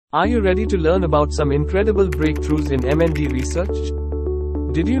Are you ready to learn about some incredible breakthroughs in MND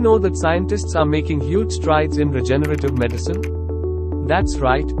research? Did you know that scientists are making huge strides in regenerative medicine? That's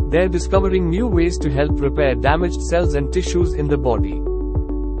right, they're discovering new ways to help repair damaged cells and tissues in the body.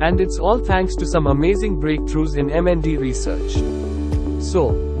 And it's all thanks to some amazing breakthroughs in MND research. So,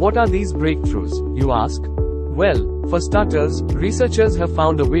 what are these breakthroughs, you ask? Well, for starters, researchers have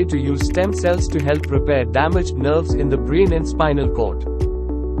found a way to use stem cells to help repair damaged nerves in the brain and spinal cord.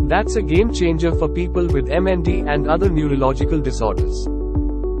 That's a game changer for people with MND and other neurological disorders.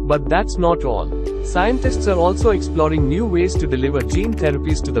 But that's not all. Scientists are also exploring new ways to deliver gene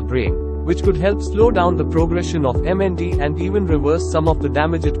therapies to the brain, which could help slow down the progression of MND and even reverse some of the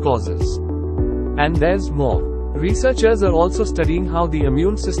damage it causes. And there's more. Researchers are also studying how the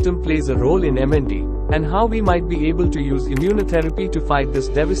immune system plays a role in MND, and how we might be able to use immunotherapy to fight this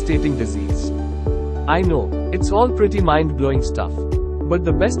devastating disease. I know, it's all pretty mind-blowing stuff. But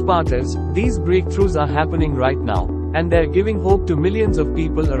the best part is, these breakthroughs are happening right now, and they're giving hope to millions of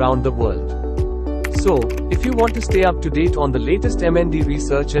people around the world. So, if you want to stay up to date on the latest MND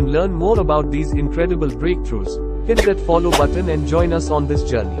research and learn more about these incredible breakthroughs, hit that follow button and join us on this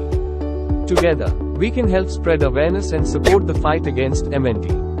journey. Together, we can help spread awareness and support the fight against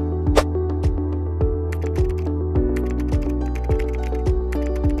MND.